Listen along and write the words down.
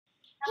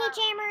Hey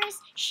Jammers,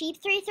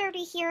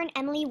 Sheep330 here and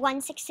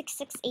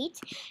Emily16668.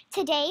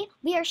 Today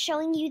we are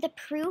showing you the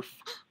proof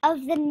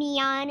of the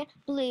neon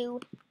blue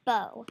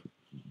bow.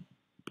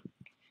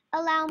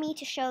 Allow me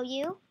to show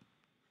you.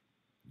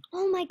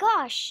 Oh my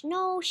gosh,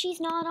 no,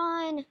 she's not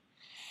on.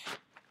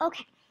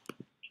 Okay.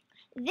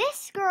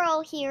 This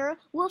girl here,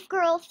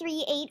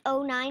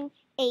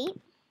 WolfGirl38098,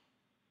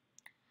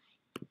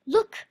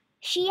 look,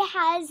 she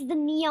has the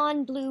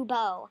neon blue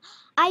bow.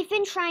 I've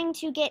been trying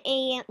to get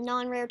a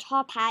non-rare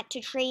top hat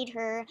to trade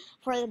her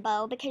for the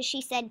bow because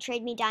she said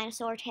trade me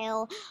dinosaur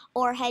tail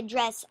or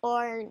headdress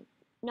or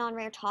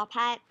non-rare top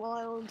hat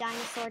or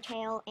dinosaur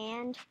tail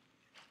and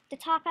the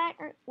top hat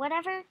or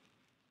whatever.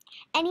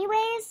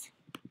 Anyways,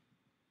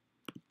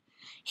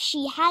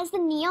 she has the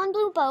neon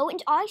blue bow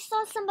and I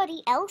saw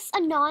somebody else, a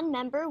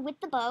non-member, with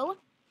the bow.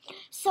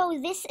 So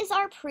this is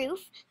our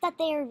proof that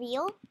they are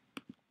real.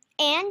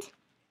 And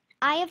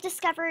I have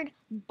discovered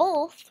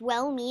both,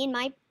 well, me and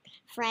my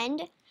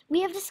friend,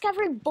 we have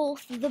discovered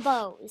both the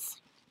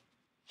bows.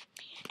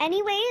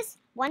 Anyways,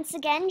 once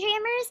again,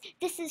 Jammers,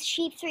 this is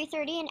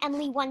Sheep330 and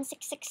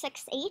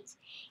Emily16668.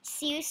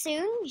 See you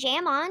soon,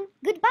 jam on,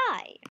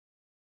 goodbye.